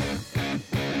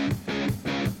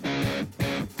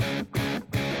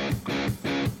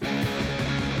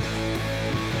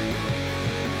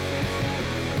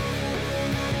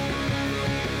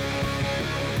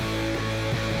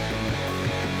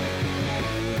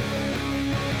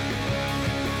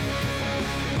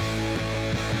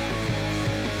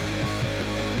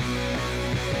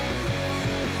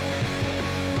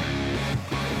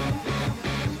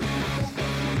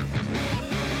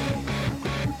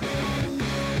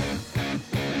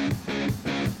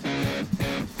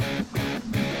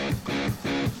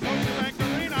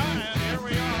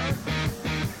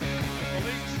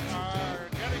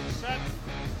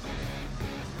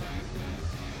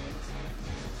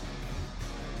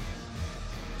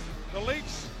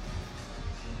Leafs.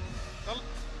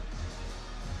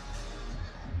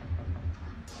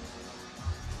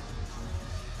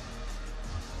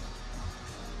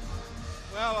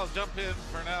 Well, I'll jump in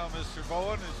for now, Mr.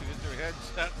 Bowen, as you get your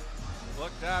headset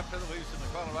looked after the Leafs and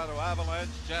the Colorado Avalanche.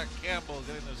 Jack Campbell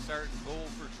getting the start and goal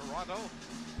for Toronto.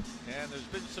 And there's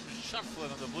been some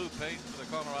shuffling of the blue paint for the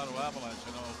Colorado Avalanche.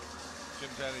 I know Jim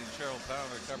Taddy and Cheryl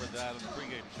Pounder covered that in the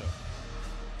pregame show.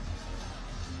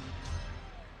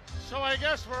 So I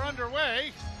guess we're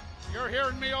underway. You're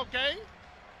hearing me okay?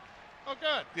 Oh,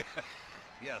 good.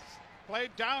 Yes.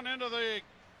 Played down into the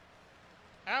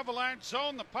Avalanche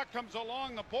zone. The puck comes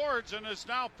along the boards and is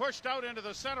now pushed out into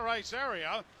the center ice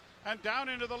area. And down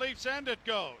into the Leafs end it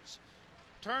goes.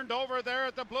 Turned over there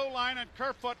at the blue line, and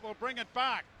Kerfoot will bring it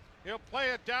back. He'll play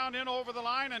it down in over the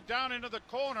line and down into the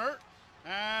corner.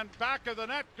 And back of the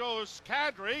net goes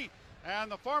Kadri.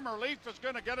 And the former Leaf is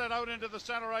going to get it out into the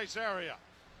center ice area.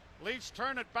 Leafs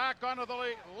turn it back onto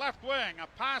the left wing. A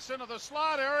pass into the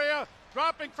slot area.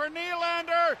 Dropping for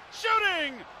Nylander.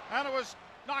 Shooting! And it was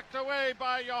knocked away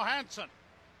by Johansson.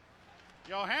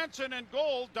 Johansson in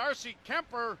goal. Darcy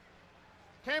Kemper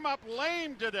came up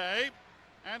lame today.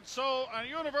 And so a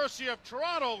University of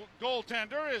Toronto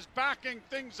goaltender is backing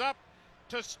things up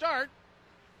to start,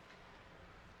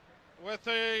 with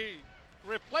a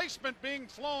replacement being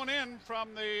flown in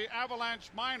from the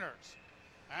Avalanche minors.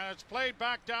 And it's played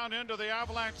back down into the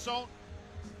Avalanche zone.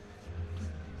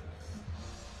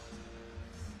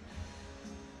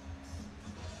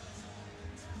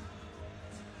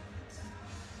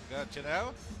 Got you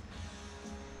now?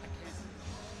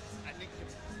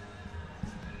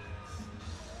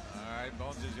 All right,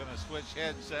 Bones is going to switch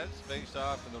headsets. Face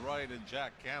off to the right and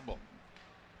Jack Campbell.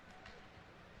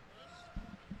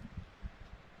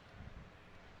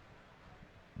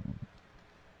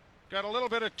 Got a little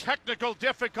bit of technical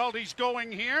difficulties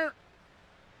going here.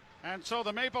 And so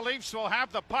the Maple Leafs will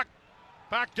have the puck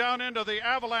back down into the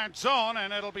Avalanche zone,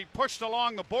 and it'll be pushed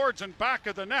along the boards and back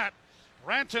of the net.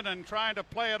 Rantanen trying to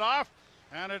play it off,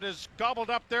 and it is gobbled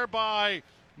up there by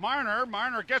Marner.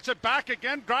 Marner gets it back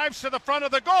again, drives to the front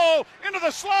of the goal, into the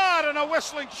slot, and a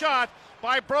whistling shot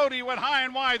by Brody went high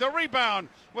and wide. The rebound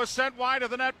was sent wide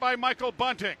of the net by Michael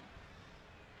Bunting.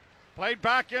 Played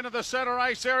back into the center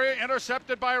ice area,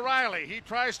 intercepted by Riley. He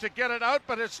tries to get it out,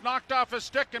 but it's knocked off his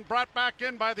stick and brought back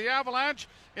in by the Avalanche.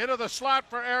 Into the slot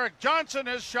for Eric Johnson.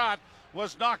 His shot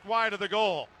was knocked wide of the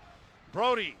goal.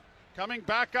 Brody coming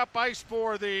back up ice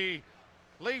for the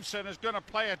Leafs and is going to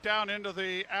play it down into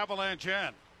the Avalanche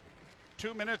end.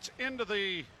 2 minutes into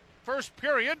the first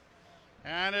period,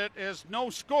 and it is no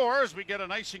score as we get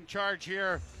an icing charge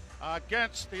here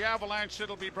against the Avalanche.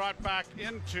 It'll be brought back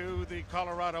into the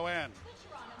Colorado end.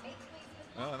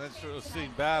 Well, an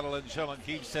interesting battle, and Sheldon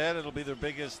Keefe said it'll be their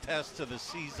biggest test of the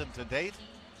season to date.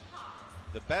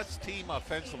 The best team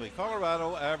offensively,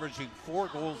 Colorado, averaging 4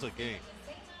 goals a game,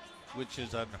 which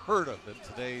is unheard of in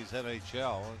today's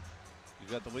NHL.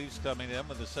 You've got the Leafs coming in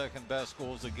with the second best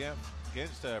goals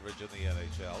against average in the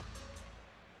NHL.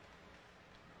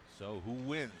 So who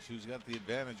wins? Who's got the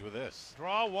advantage with this?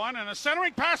 Draw one, and a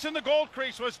centering pass in the goal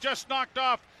crease was just knocked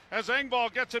off as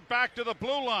Engvall gets it back to the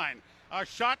blue line. A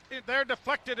shot there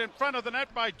deflected in front of the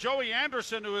net by Joey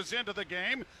Anderson, who is into the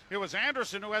game. It was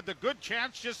Anderson who had the good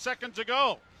chance just seconds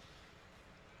ago.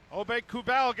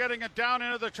 Aube-Kubel getting it down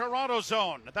into the Toronto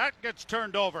zone. That gets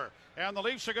turned over, and the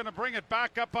Leafs are going to bring it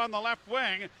back up on the left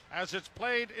wing as it's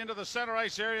played into the center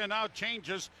ice area. Now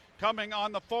changes coming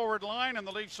on the forward line, and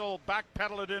the Leafs will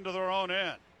backpedal it into their own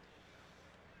end.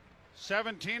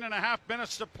 17 and a half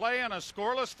minutes to play in a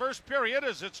scoreless first period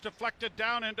as it's deflected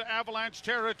down into Avalanche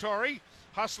territory.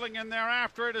 Hustling in there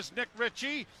after it is Nick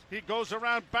Ritchie. He goes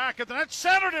around back of the net,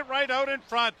 centered it right out in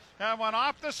front, and went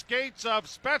off the skates of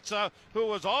Spezza, who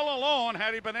was all alone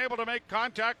had he been able to make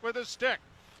contact with his stick.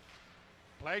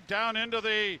 Played down into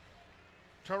the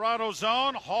Toronto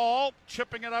zone. Hall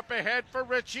chipping it up ahead for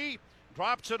Ritchie.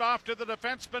 Drops it off to the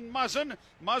defenseman Muzzin.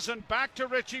 Muzzin back to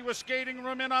Ritchie with skating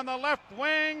room in on the left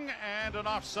wing, and an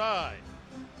offside.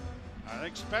 I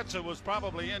think Spezza was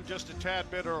probably in just a tad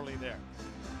bit early there.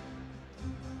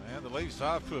 And the Leafs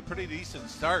off to a pretty decent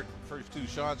start. First 2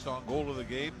 shots on goal of the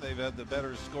game. They've had the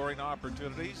better scoring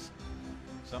opportunities,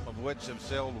 some of which have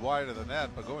sailed wide of the net.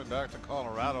 But going back to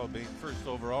Colorado being first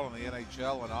overall in the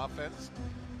NHL in offense,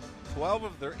 12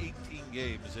 of their 18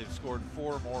 games they've scored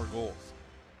 4 more goals.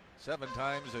 7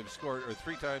 times they've scored, or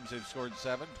 3 times they've scored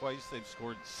 7. Twice they've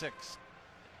scored 6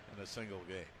 in a single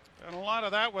game. And a lot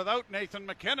of that without Nathan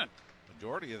MacKinnon.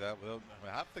 Majority of that without,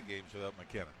 half the games without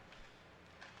MacKinnon.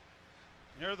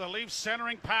 Here the Leafs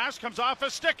centering pass comes off a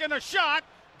stick and a shot.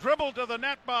 dribbled to the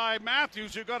net by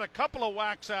Matthews, who got a couple of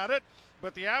whacks at it.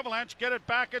 But the Avalanche get it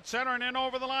back at center and in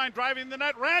over the line, driving the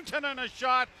net. Rantanen a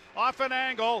shot off an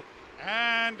angle.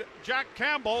 And Jack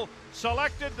Campbell,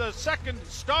 selected the second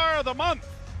star of the month,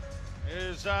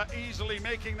 is easily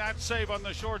making that save on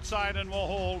the short side and will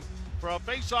hold for a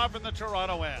face-off in the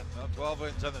Toronto end. Well, 12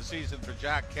 wins on the season for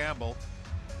Jack Campbell.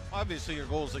 Obviously, your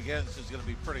goals against is going to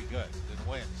be pretty good in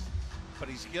wins. But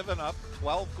he's given up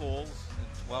 12 goals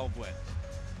and 12 wins,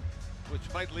 which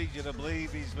might lead you to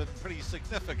believe he's been pretty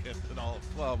significant in all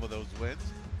 12 of those wins.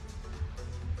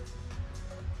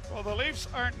 Well, the Leafs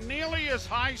aren't nearly as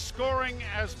high scoring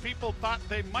as people thought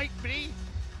they might be,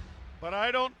 but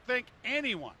I don't think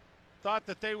anyone thought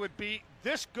that they would be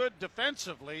this good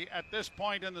defensively at this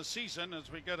point in the season,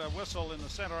 as we get a whistle in the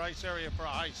center ice area for a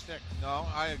high stick. No,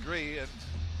 I agree. And,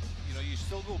 you know, you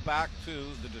still go back to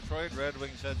the Detroit Red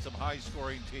Wings had some high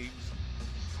scoring teams.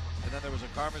 And then there was a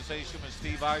conversation with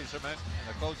Steve Yzerman and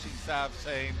the coaching staff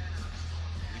saying,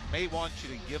 we may want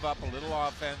you to give up a little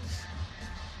offense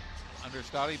under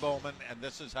Scotty Bowman, and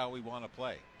this is how we want to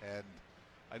play. And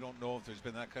I don't know if there's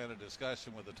been that kind of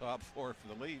discussion with the top four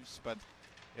for the Leafs, but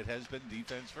it has been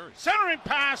defense first. Centering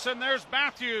pass, and there's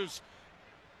Matthews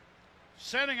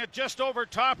setting it just over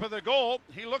top of the goal.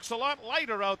 He looks a lot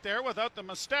lighter out there without the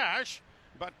mustache,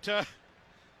 but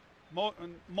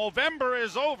Movember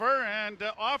is over, and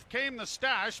off came the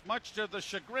stash, much to the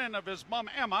chagrin of his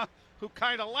mom, Emma, who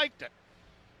kind of liked it.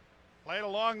 Played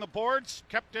along the boards,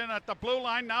 kept in at the blue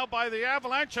line now by the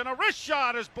Avalanche, and a wrist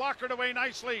shot is blockered away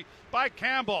nicely by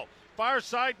Campbell. Far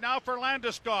side now for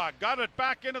Landeskog. Got it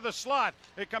back into the slot.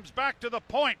 It comes back to the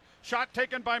point. Shot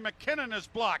taken by McKinnon is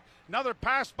blocked. Another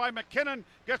pass by McKinnon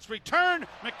gets returned.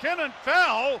 McKinnon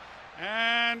fell,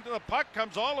 and the puck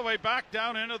comes all the way back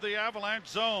down into the Avalanche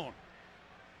zone.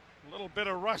 A little bit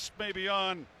of rust maybe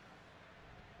on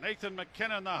Nathan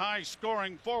McKinnon, the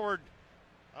high-scoring forward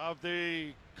of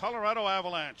the Colorado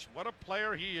Avalanche. What a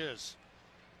player he is.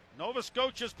 Nova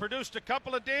Scotia's produced a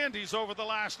couple of dandies over the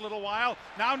last little while.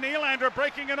 Now Nylander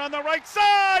breaking it on the right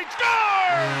side. Scores!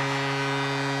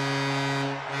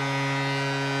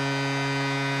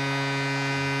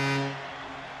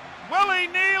 Willie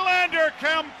Nylander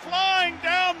come flying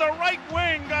down the right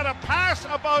wing. Got a pass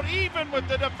about even with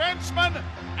the defenseman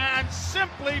and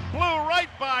simply blew right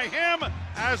by him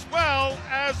as well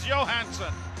as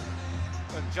Johansson.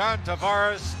 When John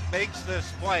Tavares makes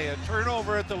this play, a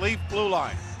turnover at the Leaf blue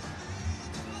line.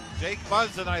 Jake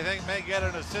Muzzin, I think, may get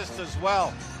an assist as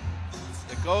well.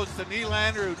 It goes to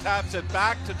Nylander, who taps it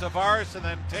back to Tavares and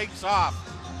then takes off.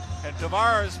 And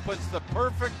Tavares puts the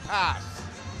perfect pass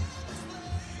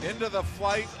into the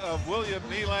flight of William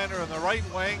Nylander in the right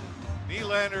wing.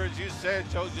 Nylander, as you said,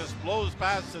 Joe, just blows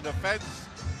past the defense,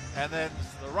 and then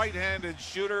the right-handed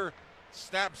shooter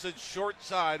snaps it short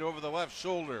side over the left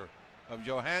shoulder of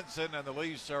Johansson, and the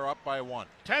Leafs are up by 1.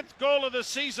 10th goal of the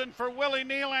season for Willie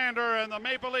Nylander, and the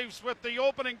Maple Leafs with the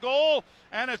opening goal,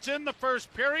 and it's in the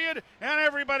first period, and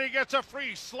everybody gets a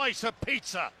free slice of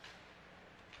pizza.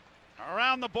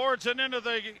 Around the boards and into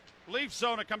the Leaf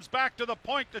zone, it comes back to the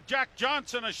point to Jack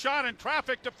Johnson, a shot in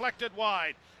traffic deflected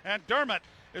wide, and Dermott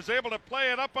is able to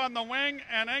play it up on the wing,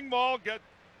 and Engvall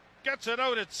gets it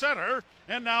out at center,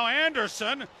 and now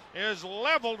Anderson is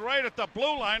leveled right at the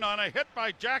blue line on a hit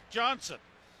by Jack Johnson.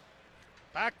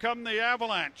 Back come the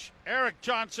Avalanche. Eric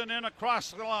Johnson in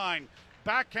across the line.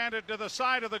 Backhanded to the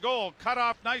side of the goal. Cut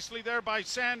off nicely there by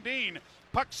Sandin.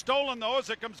 Puck stolen though as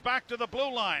it comes back to the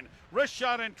blue line. Wrist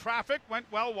shot in traffic, went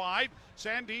well wide.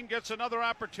 Sandin gets another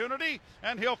opportunity,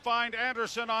 and he'll find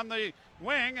Anderson on the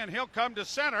wing, and he'll come to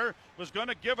center. Was going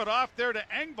to give it off there to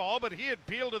Engvall, but he had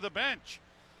peeled to the bench.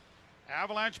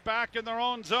 Avalanche back in their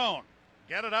own zone.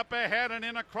 Get it up ahead and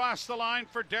in across the line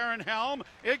for Darren Helm.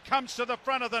 It comes to the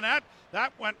front of the net.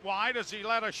 That went wide as he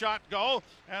let a shot go,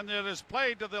 and it is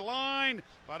played to the line,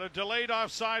 but a delayed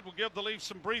offside will give the Leafs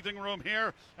some breathing room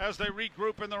here as they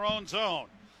regroup in their own zone.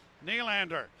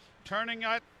 Nylander turning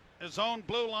at his own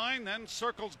blue line, then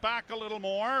circles back a little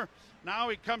more. Now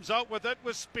he comes out with it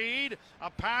with speed.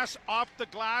 A pass off the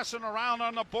glass and around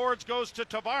on the boards goes to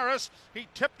Tavares. He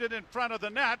tipped it in front of the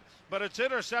net, but it's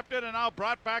intercepted and now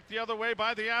brought back the other way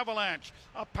by the Avalanche.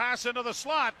 A pass into the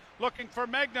slot, looking for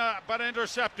Megna, but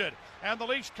intercepted. And the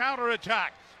Leafs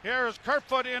counterattack. Here's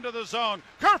Kerfoot into the zone.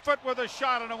 Kerfoot with a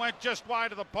shot, and it went just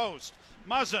wide of the post.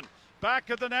 Muzzin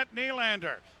back at the net.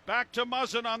 Nylander back to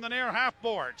Muzzin on the near half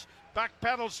boards. Back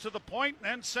pedals to the point and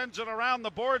then sends it around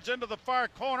the boards into the far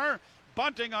corner.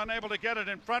 Bunting unable to get it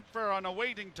in front for an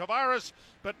awaiting Tavares,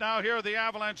 but now here the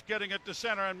Avalanche getting it to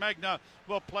center, and Megna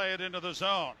will play it into the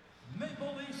zone.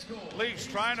 Leafs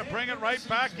trying to bring it right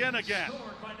back in again.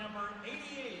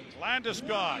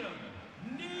 Landeskog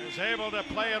is able to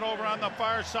play it over on the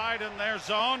far side in their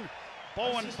zone.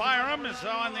 Bowen Byram is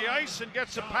on the ice and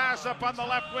gets a pass up on the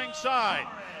left wing side.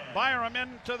 Byram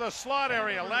into the slot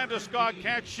area. Landeskog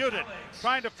can't shoot it.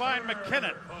 Trying to find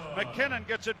McKinnon. McKinnon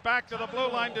gets it back to the blue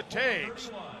line to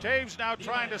Taves. Taves now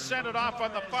trying to send it off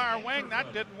on the far wing.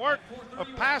 That didn't work. A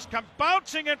pass come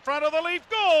bouncing in front of the Leaf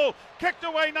goal. Kicked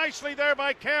away nicely there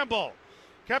by Campbell.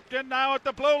 Kept in now at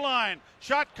the blue line.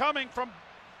 Shot coming from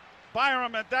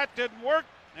Byram, and that didn't work.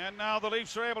 And now the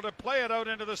Leafs are able to play it out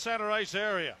into the center ice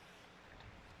area.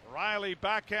 Riley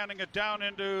backhanding it down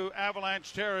into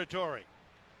Avalanche territory.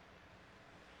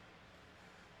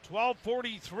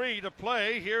 12:43 to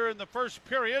play here in the first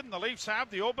period, and the Leafs have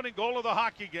the opening goal of the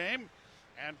hockey game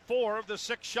and 4 of the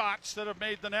 6 shots that have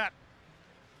made the net.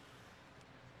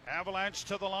 Avalanche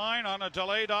to the line on a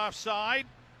delayed offside.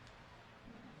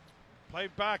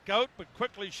 Played back out, but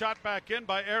quickly shot back in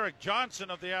by Eric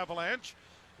Johnson of the Avalanche.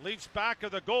 Leafs back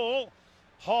of the goal.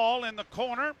 Hall in the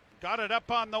corner. Got it up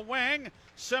on the wing.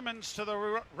 Simmons to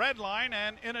the red line,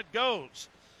 and in it goes.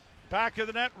 Back of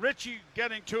the net, Ritchie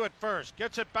getting to it first.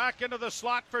 Gets it back into the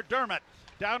slot for Dermott.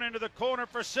 Down into the corner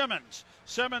for Simmons.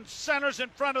 Simmons centers in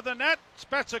front of the net.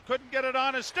 Spezza couldn't get it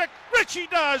on his stick. Ritchie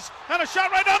does, and a shot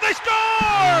right down. They score!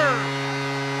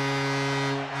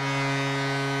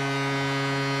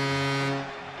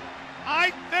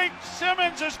 I think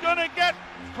Simmons is going to get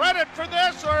credit for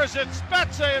this, or is it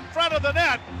Spezza in front of the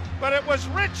net? But it was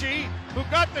Ritchie who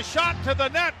got the shot to the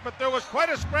net, but there was quite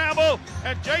a scramble,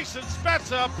 and Jason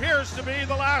Spezza appears to be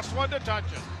the last one to touch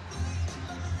it.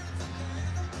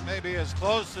 Maybe as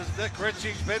close as Nick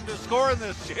Ritchie's been to scoring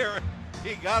this year.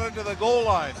 He got into the goal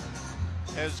line.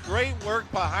 Has great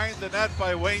work behind the net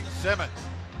by Wayne Simmons.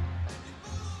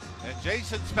 And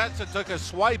Jason Spezza took a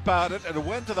swipe at it and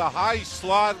went to the high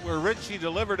slot where Ritchie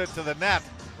delivered it to the net.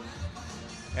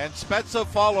 And Spezza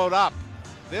followed up.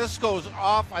 This goes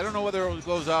off, I don't know whether it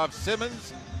goes off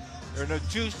Simmons or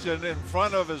Nichushkin in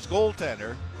front of his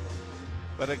goaltender,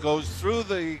 but it goes through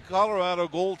the Colorado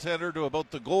goaltender to about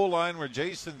the goal line where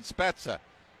Jason Spezza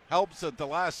helps at the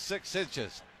last 6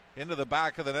 inches into the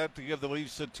back of the net to give the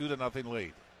Leafs a 2-0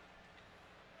 lead.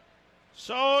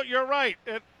 So you're right.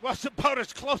 It was about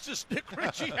as close as Nick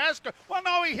Ritchie has. Well,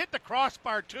 no, he hit the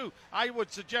crossbar too. I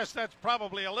would suggest that's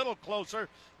probably a little closer,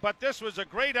 but this was a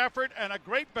great effort and a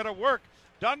great bit of work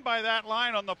done by that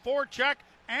line on the forecheck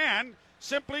and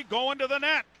simply going to the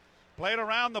net. Played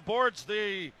around the boards.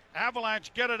 The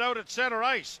Avalanche get it out at center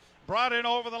ice. Brought in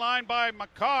over the line by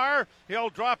Makar. He'll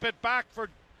drop it back for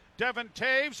Devon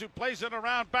Taves, who plays it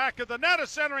around back of the net. A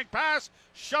centering pass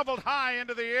shoveled high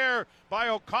into the air by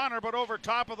O'Connor, but over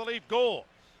top of the Leaf goal.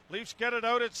 Leafs get it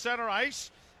out at center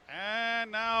ice.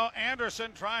 And now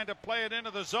Anderson trying to play it into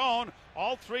the zone.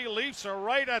 All 3 Leafs are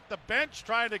right at the bench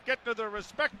trying to get to their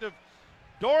respective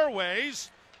doorways.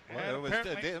 Well,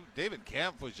 David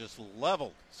Kampf was just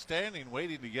leveled, standing,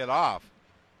 waiting to get off.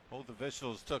 Both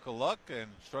officials took a look and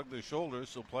shrugged their shoulders,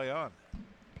 so play on.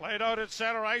 Played out at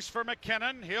center ice for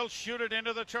McKinnon. He'll shoot it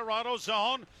into the Toronto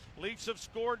zone. Leafs have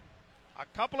scored a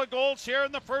couple of goals here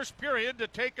in the first period to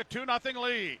take a 2-0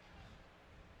 lead.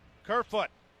 Kerfoot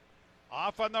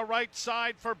off on the right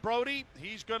side for Brody.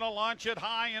 He's going to launch it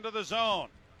high into the zone.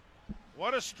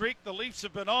 What a streak the Leafs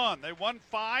have been on. They won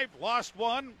 5, lost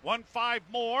 1, won 5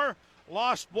 more,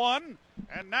 lost 1,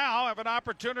 and now have an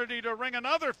opportunity to ring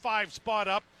another 5 spot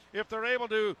up if they're able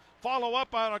to follow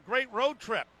up on a great road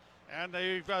trip. And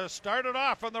they've started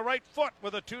off on the right foot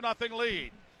with a 2-0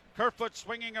 lead. Kerfoot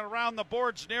swinging around the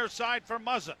boards near side for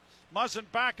Muzzin. Muzzin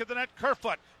back of the net.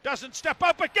 Kerfoot doesn't step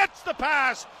up, but gets the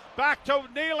pass back to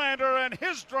Nylander, and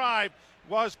his drive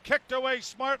was kicked away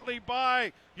smartly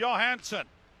by Johansson.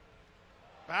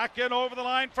 Back in over the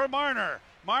line for Marner.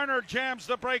 Marner jams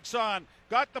the brakes on.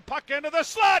 Got the puck into the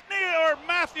slot.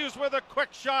 Matthews with a quick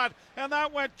shot, and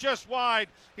that went just wide.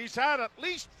 He's had at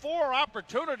least 4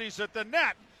 opportunities at the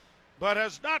net, but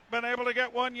has not been able to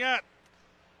get one yet.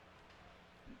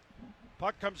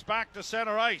 Puck comes back to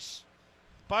center ice.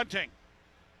 Bunting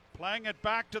playing it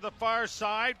back to the far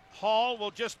side. Hall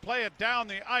will just play it down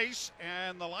the ice,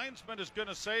 and the linesman is going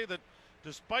to say that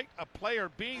despite a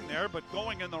player being there but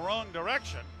going in the wrong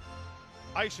direction,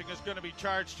 icing is going to be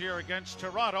charged here against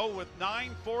Toronto with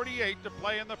 9:48 to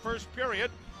play in the first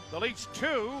period. The Leafs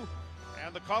 2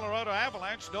 and the Colorado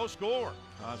Avalanche no score.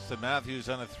 Austin Matthews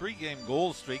on a 3-game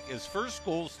goal streak, his first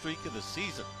goal streak of the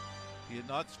season. He had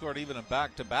not scored even in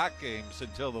back-to-back games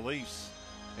until the Leafs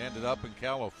ended up in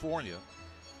California.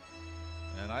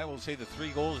 And I will say the 3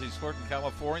 goals he scored in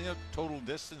California, total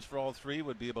distance for all 3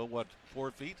 would be about,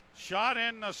 4 feet? Shot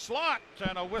in the slot,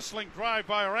 and a whistling drive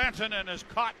by Rantanen is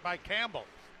caught by Campbell.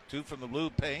 Two from the blue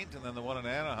paint, and then the one in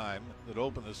Anaheim that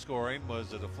opened the scoring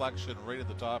was a deflection right at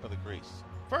the top of the crease.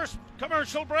 First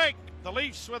commercial break. The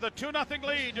Leafs with a 2-0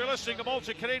 lead. You're listening to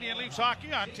Molson Canadian Leafs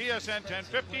Hockey on TSN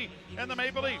 1050 and the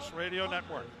Maple Leafs Radio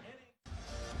Network.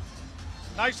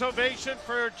 Nice ovation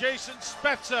for Jason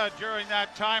Spezza during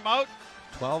that timeout.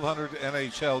 1,200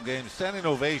 NHL games, standing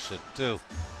ovation too.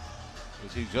 You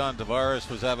see John Tavares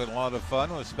was having a lot of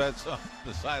fun with Spezza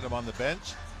beside him on the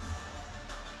bench.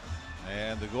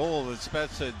 And the goal that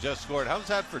Spezza just scored, how's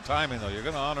that for timing though? You're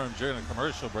going to honor him during a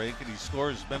commercial break and he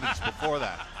scores minutes before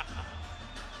that.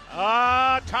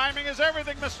 Timing is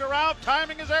everything, Mr. Ralph.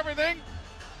 Timing is everything.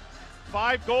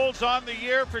 5 goals on the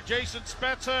year for Jason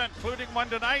Spezza, including one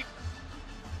tonight.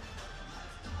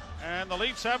 And the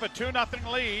Leafs have a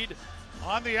 2-0 lead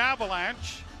on the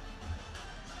Avalanche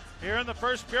here in the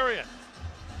first period.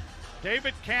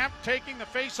 David Kampf taking the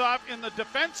faceoff in the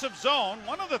defensive zone.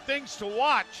 One of the things to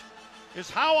watch is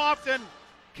how often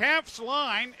Kampf's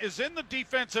line is in the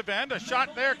defensive end. A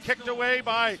shot there kicked away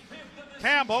by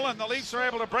Campbell, and the Leafs are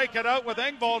able to break it out with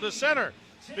Engvall to center.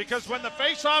 Because when the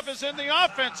faceoff is in the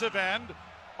offensive end,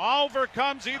 over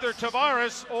comes either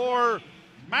Tavares or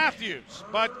Matthews.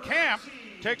 But Kampf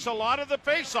takes a lot of the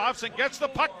faceoffs and gets the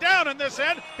puck down in this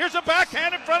end. Here's a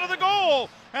backhand in front of the goal.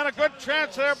 And a good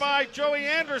chance there by Joey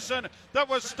Anderson that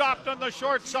was stopped on the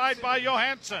short side by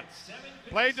Johansson.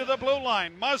 Played to the blue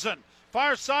line. Muzzin,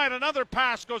 far side, another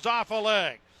pass goes off a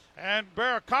leg. And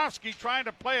Burakovsky trying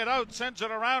to play it out, sends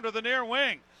it around to the near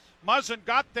wing. Muzzin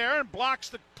got there and blocks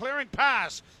the clearing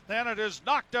pass. Then it is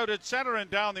knocked out at center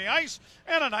and down the ice.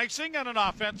 And an icing and an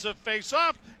offensive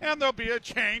face-off. And there'll be a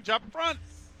change up front.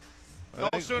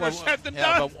 No sooner said than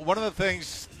done. But one of the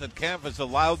things that Kampf has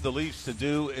allowed the Leafs to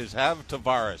do is have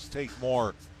Tavares take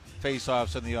more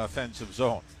face-offs in the offensive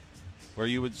zone, where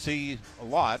you would see a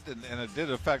lot, and it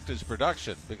did affect his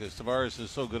production because Tavares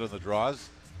is so good on the draws.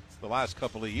 The last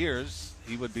couple of years,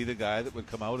 he would be the guy that would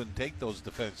come out and take those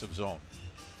defensive zone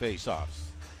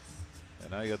face-offs.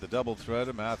 And now you got the double threat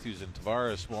of Matthews and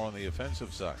Tavares more on the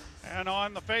offensive side. And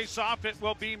on the face-off, it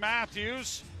will be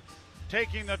Matthews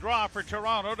taking the draw for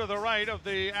Toronto to the right of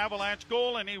the Avalanche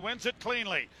goal, and he wins it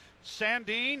cleanly.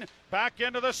 Sandin back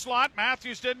into the slot.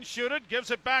 Matthews didn't shoot it, gives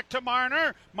it back to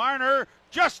Marner. Marner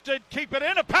just did keep it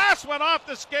in. A pass went off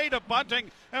the skate of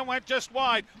Bunting and went just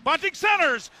wide. Bunting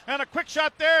centers, and a quick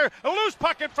shot there. A loose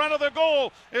puck in front of the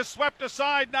goal is swept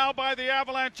aside now by the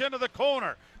Avalanche into the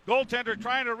corner. Goaltender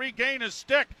trying to regain his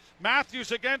stick.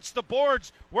 Matthews against the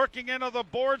boards, working into the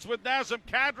boards with Nazem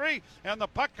Kadri, and the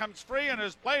puck comes free and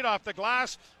is played off the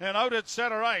glass and out at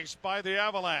center ice by the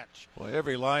Avalanche. Well,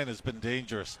 every line has been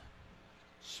dangerous.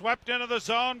 Swept into the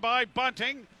zone by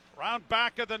Bunting. Round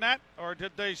back of the net, or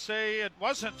did they say it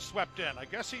wasn't swept in? I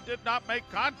guess he did not make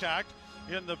contact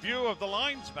in the view of the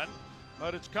linesman,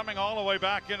 but it's coming all the way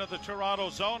back into the Toronto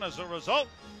zone as a result.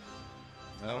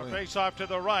 Face off to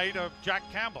the right of Jack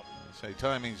Campbell. Say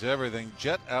timing's everything.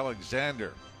 Jet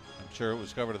Alexander, I'm sure it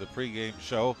was covered at the pregame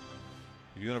show.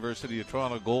 The University of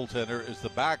Toronto goaltender is the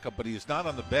backup, but he's not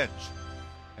on the bench.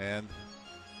 And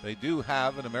they do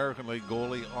have an American League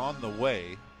goalie on the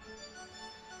way.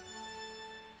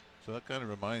 So that kind of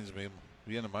reminds me of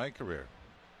the end of my career.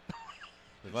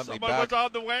 They let Someone was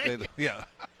on the way? They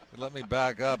let me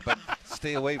back up, but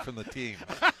stay away from the team.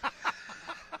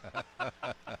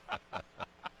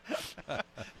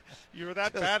 You were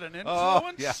that bad an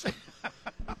influence? Oh,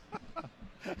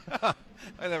 yeah.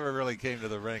 I never really came to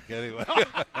the rink anyway.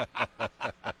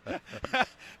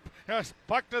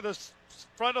 Puck to the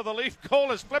front of the Leaf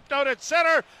goal is flipped out at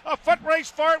center. A foot race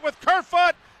for it with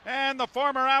Kerfoot. And the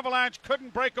former Avalanche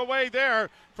couldn't break away there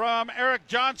from Eric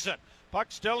Johnson. Puck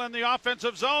still in the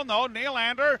offensive zone, though.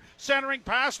 Nylander centering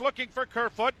pass looking for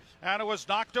Kerfoot. And it was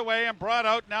knocked away and brought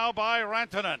out now by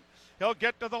Rantanen. He'll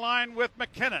get to the line with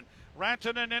McKinnon.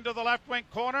 Rantanen into the left wing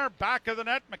corner, back of the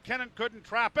net. McKinnon couldn't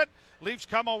trap it. Leafs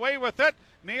come away with it.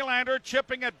 Nylander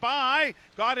chipping it by,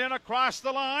 got in across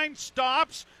the line,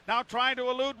 stops, now trying to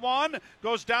elude one,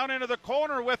 goes down into the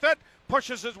corner with it,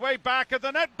 pushes his way back of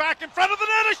the net, back in front of the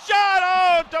net, a shot!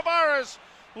 Oh, Tavares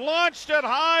launched it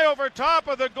high over top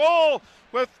of the goal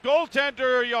with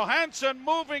goaltender Johansson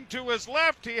moving to his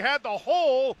left. He had the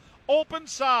whole open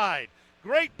side.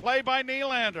 Great play by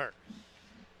Nylander.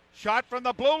 Shot from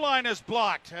the blue line is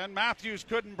blocked, and Matthews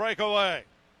couldn't break away.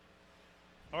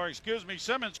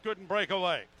 Simmons couldn't break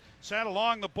away. Sent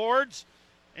along the boards,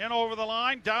 in over the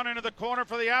line, down into the corner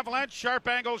for the Avalanche. Sharp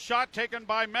angle shot taken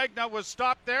by Magna was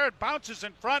stopped there. It bounces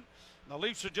in front. The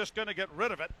Leafs are just going to get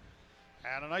rid of it.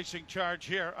 And an icing charge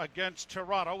here against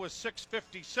Toronto with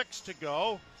 6:56 to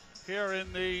go here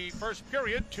in the first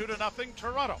period. 2-0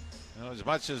 Toronto. As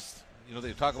much as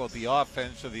they talk about the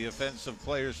offense or the offensive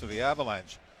players for the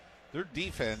Avalanche. Their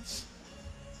defense,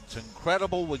 it's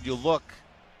incredible when you look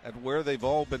at where they've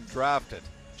all been drafted.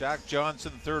 Jack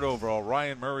Johnson, 3rd overall.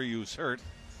 Ryan Murray, who's hurt,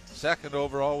 2nd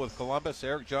overall with Columbus.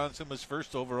 Eric Johnson was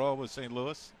 1st overall with St.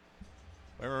 Louis.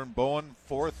 Aaron Bowen,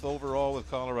 4th overall with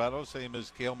Colorado, same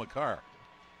as Cale Makar.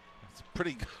 It's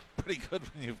pretty good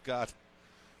when you've got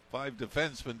 5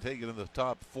 defensemen taken in the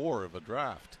top 4 of a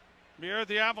draft. Here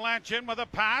the Avalanche in with a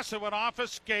pass. It went off a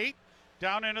skate.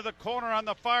 Down into the corner on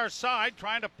the far side.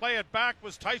 Trying to play it back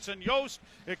was Tyson Yost.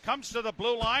 It comes to the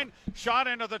blue line. Shot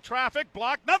into the traffic.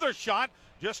 Blocked. Another shot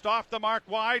just off the mark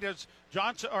wide as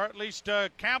Johnson, or at least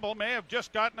Campbell, may have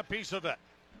just gotten a piece of it.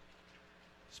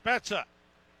 Spezza.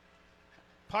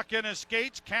 Puck in his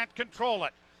skates. Can't control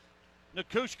it.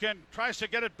 Nichushkin tries to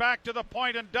get it back to the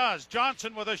point and does.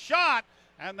 Johnson with a shot.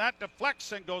 And that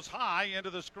deflects and goes high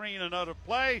into the screen and out of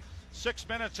play. 6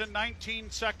 minutes and 19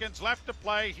 seconds left to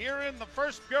play here in the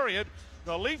first period.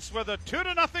 The Leafs with a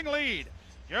 2-0 lead.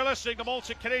 You're listening to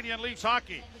Molson Canadian Leafs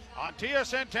Hockey on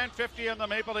TSN 1050 and the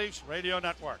Maple Leafs Radio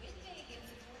Network.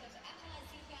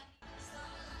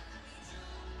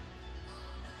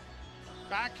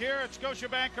 Back here at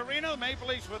Scotiabank Arena, the Maple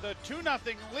Leafs with a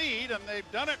 2-0 lead, and they've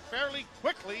done it fairly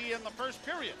quickly in the first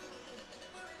period.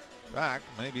 Back,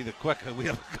 maybe the quicker. We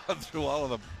haven't gone through all of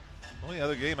them. Only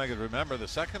other game I could remember, the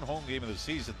second home game of the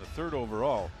season, the 3rd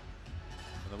overall.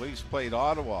 And the Leafs played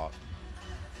Ottawa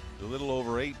a little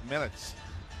over 8 minutes.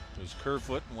 It was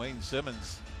Kerfoot and Wayne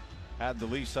Simmons had the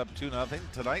Leafs up 2-0.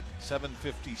 Tonight,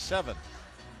 7:57.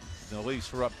 The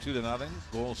Leafs were up 2-0.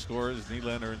 Goal scorers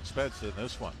Nylander and Spezza in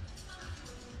this one.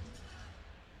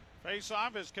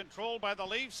 Face-off is controlled by the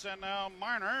Leafs, and now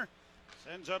Marner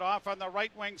sends it off on the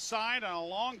right wing side, and a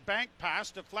long bank pass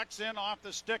deflects in off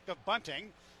the stick of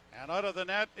Bunting. And out of the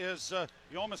net is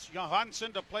Jonas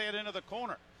Johansson to play it into the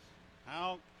corner.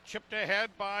 Now chipped ahead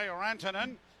by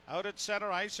Rantanen out at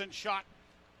center ice and shot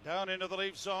down into the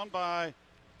Leaf zone by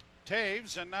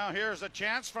Taves. And now here's a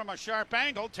chance from a sharp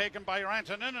angle taken by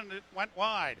Rantanen, and it went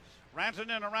wide.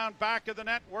 Rantanen around back of the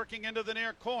net, working into the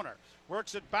near corner.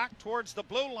 Works it back towards the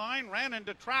blue line, ran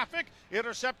into traffic,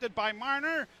 intercepted by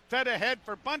Marner, fed ahead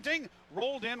for Bunting,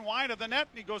 rolled in wide of the net,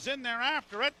 and he goes in there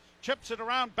after it, chips it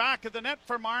around back of the net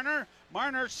for Marner.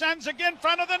 Marner sends again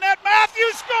front of the net.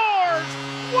 Matthews scores!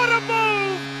 What a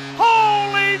move!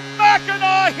 Holy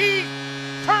Mackinac! He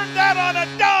turned that on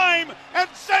a dime and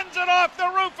sends it off the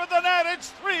roof of the net.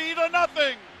 It's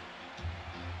 3-0.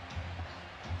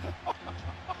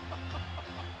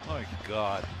 My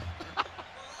God.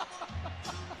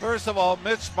 First of all,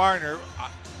 Mitch Marner,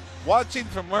 watching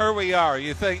from where we are,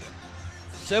 you think,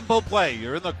 simple play.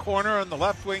 You're in the corner on the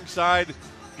left wing side.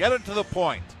 Get it to the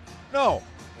point. No.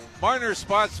 Marner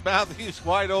spots Matthews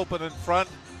wide open in front,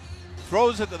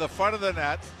 throws it to the front of the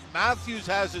net. Matthews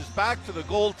has his back to the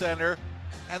goaltender,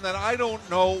 and then I don't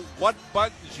know what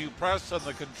buttons you press on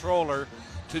the controller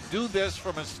to do this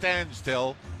from a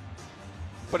standstill.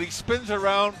 But he spins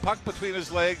around, puck between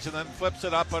his legs, and then flips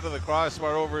it up under the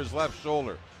crossbar over his left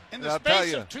shoulder. In the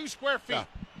space of 2 square feet. Yeah.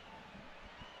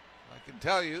 I can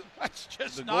tell you. That's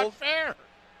just not fair.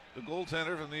 The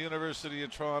goaltender from the University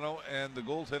of Toronto and the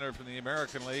goaltender from the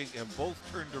American League have both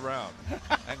turned around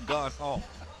and gone home.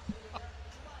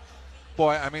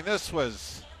 Boy, I mean, this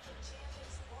was...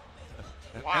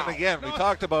 Wow. And again, we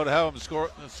talked about how I'm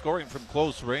scoring from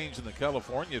close range in the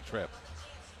California trip.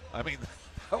 I mean,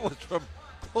 that was from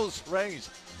close range.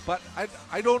 But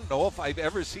I don't know if I've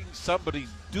ever seen somebody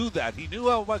do that. He knew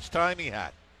how much time he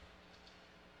had.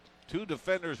 2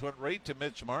 defenders went right to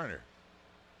Mitch Marner.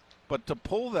 But to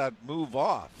pull that move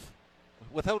off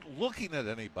without looking at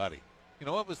anybody, it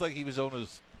was like he was on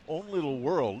his own little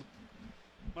world.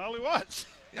 Well, he was.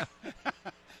 Yeah.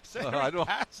 It's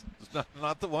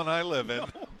not the one I live in.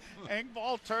 No.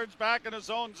 Engvall turns back in his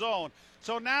own zone.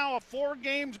 So now a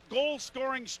 4-game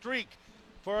goal-scoring streak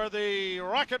for the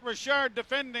Rocket Richard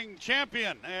defending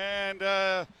champion.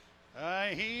 And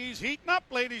he's heating up,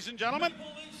 ladies and gentlemen.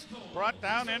 Brought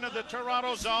down into the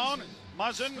Toronto zone.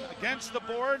 Muzzin against the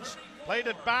boards. Played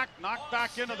it back, knocked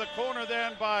back into the corner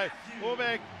then by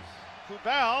Ube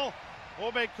Kubel.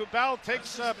 Ube Kubel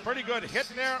takes a pretty good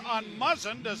hit there on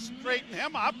Muzzin to straighten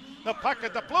him up. The puck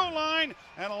at the blue line,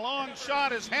 and a long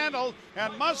shot is handled.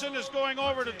 And Muzzin is going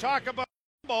over to talk about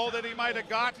the ball that he might have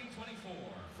got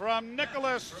from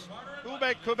Nicholas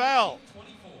Ube Kubel.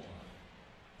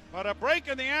 But a break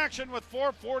in the action with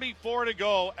 4:44 to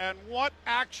go, and what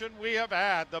action we have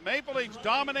had. The Maple Leafs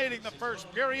dominating the first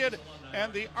period,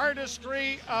 and the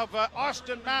artistry of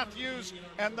Austin Matthews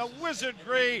and the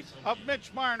wizardry of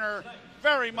Mitch Marner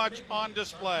very much on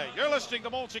display. You're listening to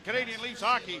Molson Canadian Leafs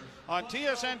Hockey on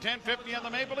TSN 1050 and the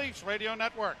Maple Leafs Radio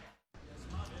Network.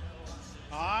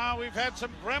 We've had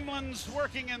some gremlins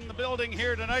working in the building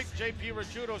here tonight. JP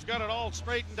Ricciuto's got it all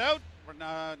straightened out.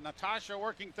 Natasha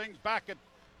working things back at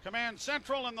Command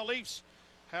Central, and the Leafs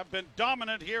have been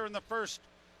dominant here in the first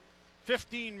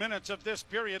 15 minutes of this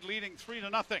period, leading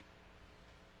 3-0.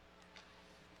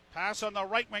 Pass on the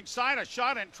right wing side, a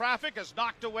shot in traffic is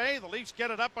knocked away. The Leafs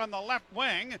get it up on the left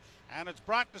wing, and it's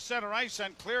brought to center ice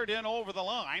and cleared in over the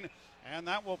line. And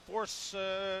that will force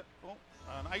an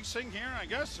icing here, I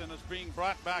guess, and it's being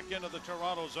brought back into the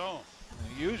Toronto zone.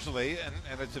 Usually,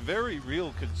 and it's a very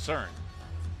real concern,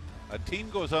 a team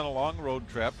goes on a long road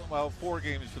trip. Well, 4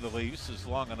 games for the Leafs is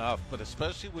long enough, but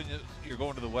especially when you're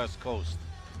going to the West Coast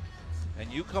and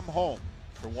you come home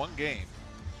for one game,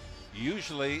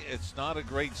 usually it's not a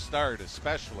great start,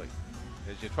 especially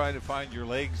as you try to find your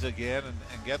legs again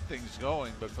and get things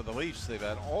going. But for the Leafs, they've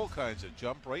had all kinds of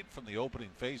jump right from the opening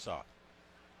faceoff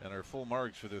and are full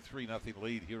marks for their 3-0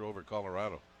 lead here over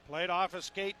Colorado. Played off a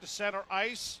skate to center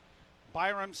ice.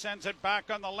 Byram sends it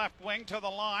back on the left wing to the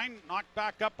line. Knocked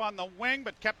back up on the wing,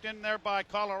 but kept in there by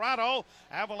Colorado.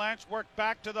 Avalanche worked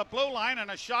back to the blue line, and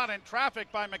a shot in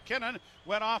traffic by McKinnon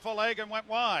went off a leg and went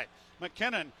wide.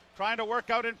 McKinnon trying to work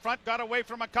out in front, got away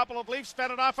from a couple of Leafs,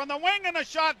 fed it off on the wing, and a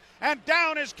shot, and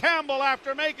down is Campbell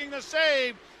after making the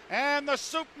save. And the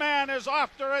Soup Man is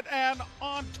after it and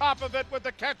on top of it with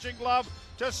the catching glove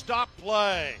to stop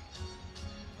play.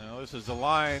 Now this is a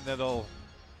line that'll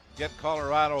get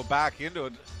Colorado back into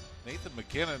it. Nathan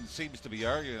McKinnon seems to be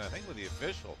arguing, I think, with the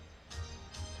official.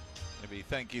 Maybe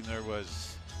thinking there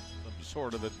was some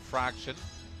sort of infraction.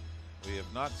 We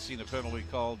have not seen a penalty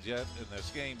called yet in this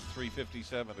game.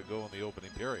 3:57 to go in the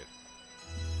opening period.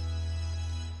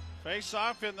 Face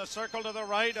off in the circle to the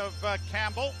right of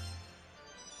Campbell.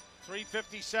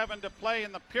 3:57 to play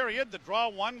in the period. The draw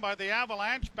won by the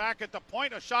Avalanche. Back at the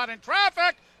point, a shot in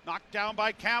traffic. Knocked down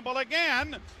by Campbell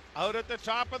again. Out at the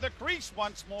top of the crease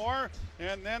once more.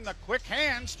 And then the quick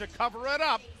hands to cover it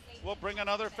up will bring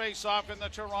another face-off in the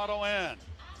Toronto end.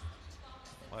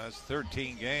 Last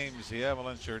 13 games, the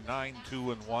Avalanche are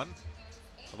 9-2-1.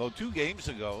 Although 2 games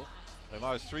ago, they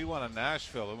lost 3-1 in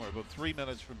Nashville and were about 3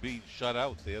 minutes from being shut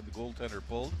out. They had the goaltender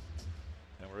pulled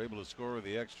and were able to score with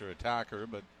the extra attacker,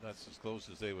 but that's as close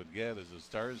as they would get as the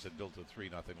Stars had built a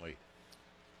 3-0 lead.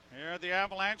 Here the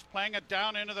Avalanche playing it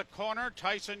down into the corner.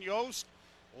 Tyson Jost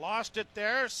lost it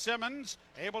there. Simmons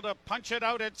able to punch it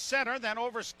out at center, then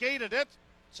overskated it.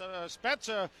 So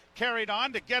Spezza carried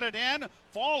on to get it in,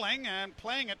 falling and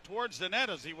playing it towards the net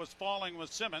as he was falling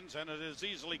with Simmons, and it is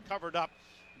easily covered up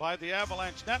by the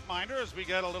Avalanche netminder as we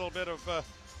get a little bit of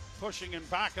pushing in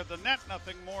back of the net.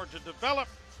 Nothing more to develop,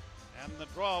 and the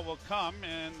draw will come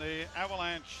in the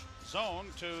Avalanche zone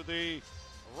to the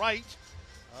right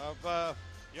of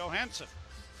Johansson.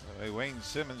 Wayne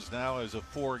Simmons now has a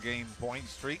 4-game point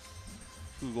streak,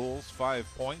 2 goals, 5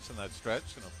 points in that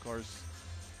stretch, and of course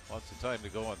lots of time to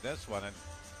go on this one, and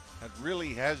it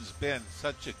really has been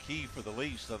such a key for the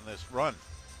Leafs on this run,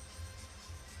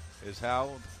 is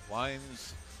how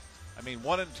lines,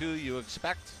 1 and 2 you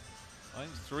expect,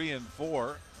 lines 3 and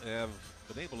 4 have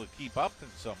been able to keep up in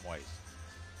some ways.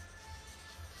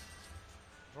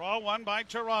 Draw won by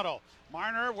Toronto.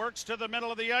 Marner works to the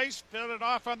middle of the ice, fed it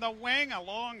off on the wing. A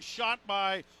long shot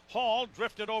by Hall,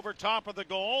 drifted over top of the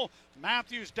goal.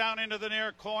 Matthews down into the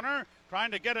near corner,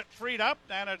 trying to get it freed up,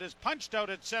 and it is punched out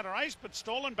at center ice, but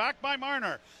stolen back by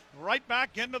Marner. Right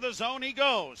back into the zone he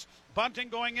goes. Bunting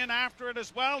going in after it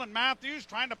as well, and Matthews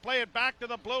trying to play it back to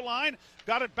the blue line.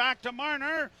 Got it back to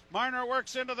Marner. Marner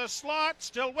works into the slot,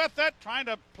 still with it, trying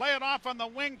to play it off on the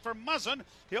wing for Muzzin.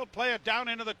 He'll play it down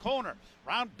into the corner.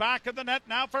 Round back of the net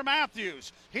now for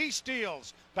Matthews. He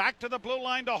steals. Back to the blue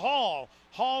line to Hall.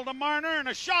 Hall to Marner, and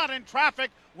a shot in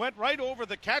traffic went right over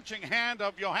the catching hand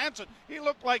of Johansson. He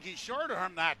looked like he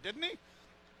short-armed that, didn't he?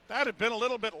 That had been a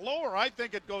little bit lower. I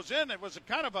think it goes in. It was a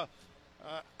kind of a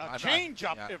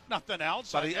change-up, if nothing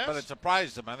else, but it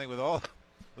surprised him. I think with all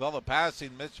the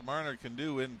passing Mitch Marner can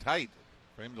do in tight,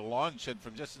 for him to launch it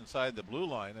from just inside the blue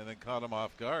line and then caught him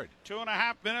off guard.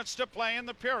 2.5 minutes to play in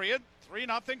the period.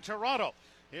 3-0 Toronto.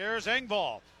 Here's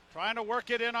Engvall trying to work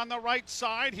it in on the right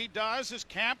side. He does as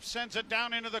Camp sends it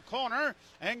down into the corner.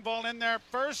 Engvall in there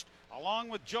first, along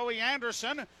with Joey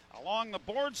Anderson. Along the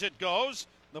boards it goes.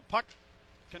 The puck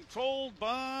controlled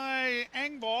by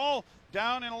Engvall.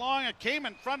 Down and along, it came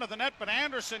in front of the net, but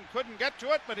Anderson couldn't get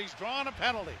to it, but he's drawn a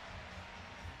penalty.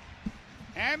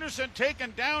 Anderson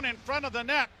taken down in front of the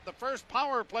net. The first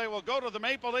power play will go to the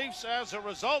Maple Leafs as a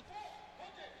result.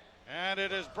 And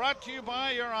it is brought to you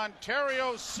by your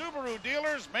Ontario Subaru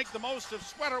dealers. Make the most of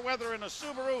sweater weather in a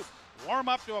Subaru. Warm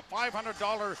up to a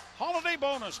 $500 holiday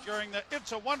bonus during the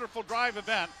It's a Wonderful Drive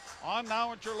event on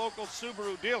now at your local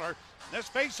Subaru dealer. This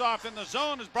face-off in the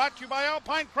zone is brought to you by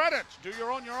Alpine Credits. Do you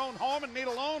own your own home and need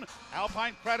a loan?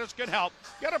 Alpine Credits can help.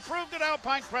 Get approved at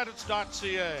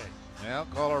alpinecredits.ca. Well,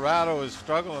 Colorado is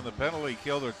struggling the penalty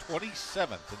kill. They're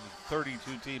 27th in the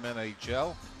 32-team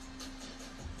NHL.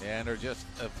 And are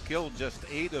have killed just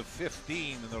 8 of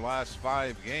 15 in their last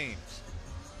 5 games.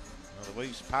 Now, the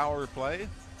Leafs power play,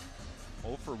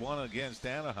 0 for 1 against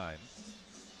Anaheim,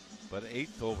 but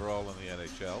 8th overall in the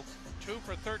NHL. 2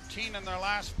 for 13 in their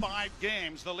last 5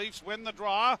 games. The Leafs win the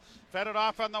draw. Fed it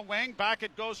off on the wing. Back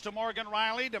it goes to Morgan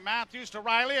Rielly, to Matthews, to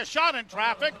Rielly. A shot in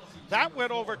traffic. That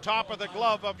went over top of the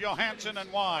glove of Johansson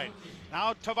and wide.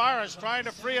 Now Tavares trying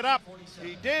to free it up.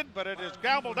 He did, but it is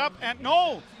gobbled up. And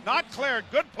no, not cleared.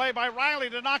 Good play by Rielly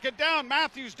to knock it down.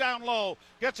 Matthews down low.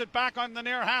 Gets it back on the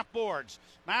near half boards.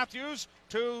 Matthews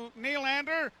to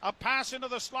Nylander. A pass into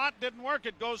the slot didn't work.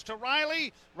 It goes to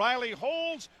Rielly. Rielly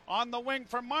holds on the wing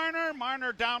for Marner.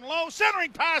 Marner down low.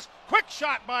 Centering pass. Quick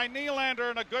shot by Nylander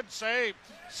and a good save.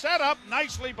 Set up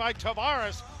nicely by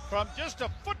Tavares from just a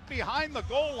foot behind the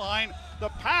goal line. The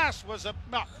pass was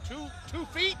about 2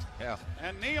 feet. Yeah.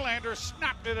 And Nylander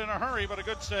snapped it in a hurry, but a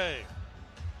good save.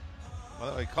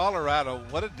 Well, Colorado,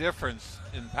 what a difference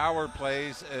in power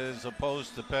plays as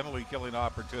opposed to penalty killing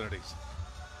opportunities.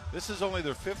 This is only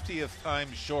their 50th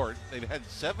time short. They've had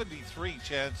 73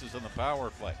 chances on the power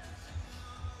play.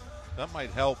 That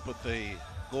might help with the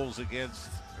goals against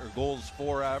or goals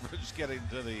for average getting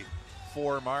to the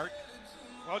 4 mark.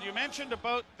 Well, you mentioned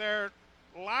about their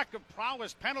lack of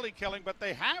prowess penalty killing, but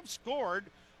they have scored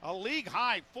a league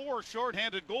high 4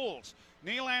 shorthanded goals.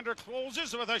 Nylander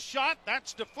closes with a shot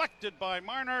that's deflected by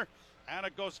Marner, and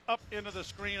it goes up into the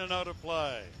screen and out of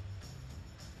play.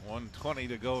 1:20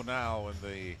 to go now in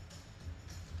the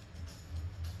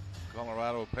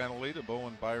Colorado penalty to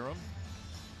Bowen Byram.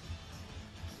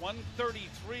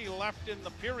 1:33 left in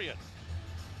the period.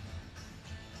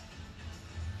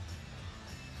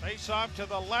 Face off to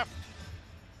the left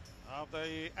of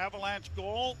the Avalanche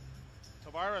goal.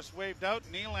 Tavares waved out.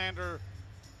 Nylander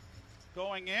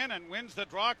going in and wins the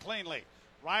draw cleanly.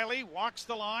 Rielly walks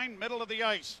the line, middle of the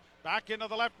ice. Back into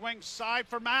the left wing side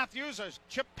for Matthews. A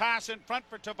chip pass in front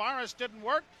for Tavares didn't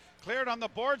work. Cleared on the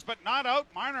boards, but not out.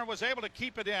 Marner was able to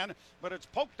keep it in, but it's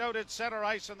poked out at center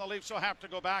ice, and the Leafs will have to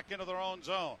go back into their own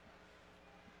zone.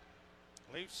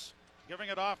 Leafs giving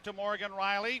it off to Morgan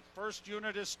Rielly. First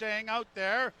unit is staying out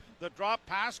there. The drop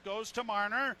pass goes to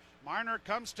Marner. Marner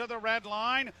comes to the red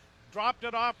line. Dropped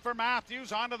it off for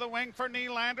Matthews, onto the wing for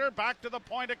Nylander. Back to the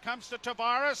point it comes to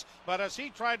Tavares. But as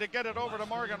he tried to get it over to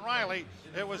Morgan Rielly,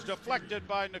 it was deflected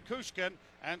by Nichushkin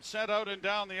and sent out and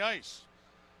down the ice.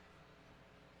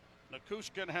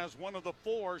 Nichushkin has one of the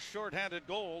 4 shorthanded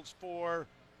goals for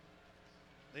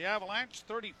the Avalanche.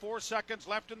 34 seconds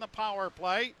left in the power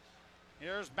play.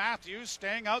 Here's Matthews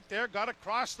staying out there, got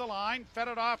across the line, fed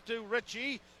it off to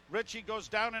Ritchie. Ritchie goes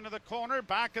down into the corner,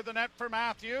 back of the net for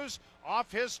Matthews.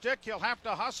 Off his stick, he'll have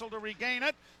to hustle to regain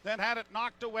it, then had it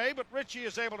knocked away, but Ritchie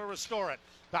is able to restore it.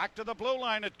 Back to the blue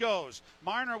line it goes.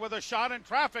 Marner with a shot in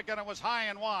traffic, and it was high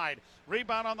and wide.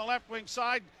 Rebound on the left wing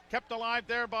side, kept alive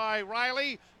there by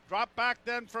Rielly. Drop back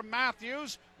then from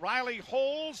Matthews. Rielly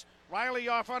holds.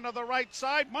 Rielly off onto the right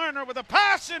side. Marner with a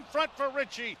pass in front for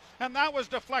Ritchie, and that was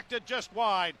deflected just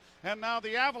wide. And now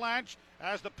the Avalanche,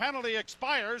 as the penalty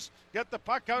expires, get the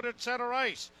puck out at center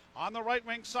ice. On the right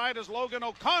wing side is Logan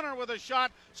O'Connor with a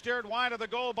shot, steered wide of the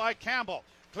goal by Campbell.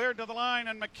 Cleared to the line,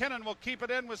 and McKinnon will keep it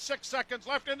in with 6 seconds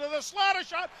left into the slot. A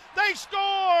shot. They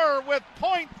score with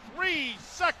 0.3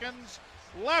 seconds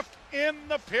left in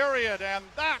the period, and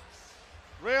that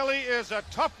really is a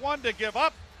tough one to give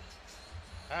up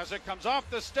as it comes off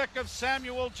the stick of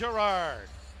Samuel Girard.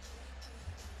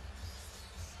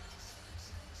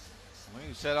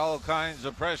 We set all kinds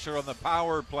of pressure on the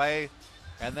power play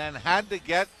and then had to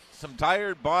get some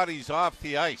tired bodies off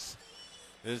the ice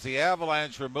as the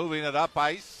Avalanche were moving it up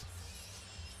ice.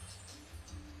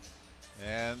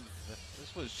 And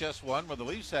this was just one where the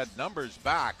Leafs had numbers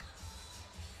back.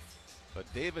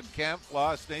 But David Kemp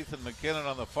lost Nathan McKinnon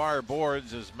on the far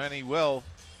boards, as many will.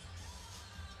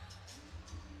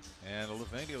 And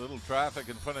maybe a little traffic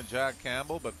in front of Jack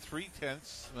Campbell, but 3/10.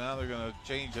 Now they're going to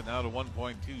change it now to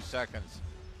 1.2 seconds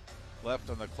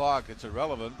left on the clock. It's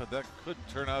irrelevant, but that could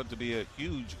turn out to be a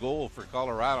huge goal for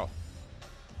Colorado.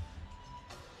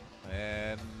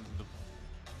 And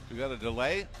we got a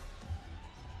delay.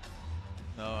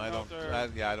 No, I don't.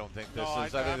 I don't think this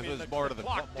is. I mean, it was more to the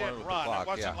clock. It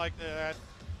wasn't like that.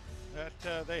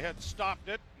 that they had stopped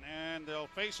it, and they'll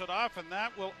face it off, and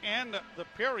that will end the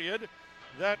period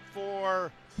that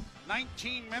for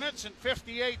 19 minutes and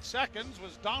 58 seconds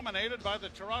was dominated by the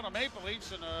Toronto Maple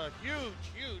Leafs in a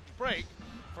huge break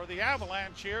for the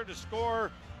Avalanche here to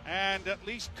score and at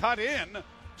least cut in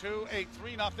to a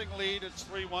 3-0 lead. It's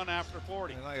 3-1 after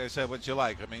 40. And like I said, what you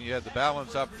like. I mean, you had the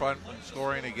balance up front,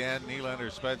 scoring again,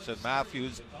 Nylander, Spence, and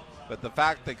Matthews. But the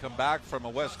fact they come back from a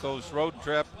West Coast road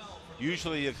trip,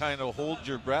 usually you kind of hold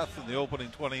your breath in the opening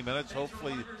 20 minutes,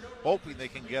 hoping they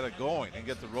can get it going and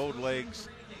get the road legs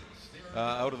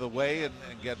out of the way and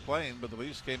get playing. But the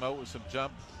Leafs came out with some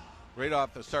jump right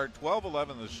off the start.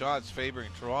 12-11 the shots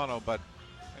favoring Toronto, but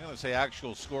I'm going to say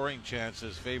actual scoring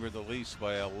chances favored the Leafs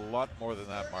by a lot more than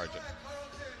that margin.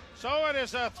 So it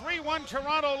is a 3-1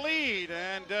 Toronto lead,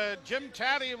 and Jim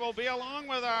Taddy will be along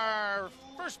with our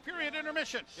first period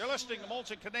intermission. You're listening to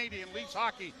Molson Canadian Leafs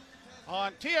Hockey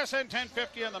on TSN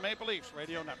 1050 and the Maple Leafs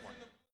Radio Network.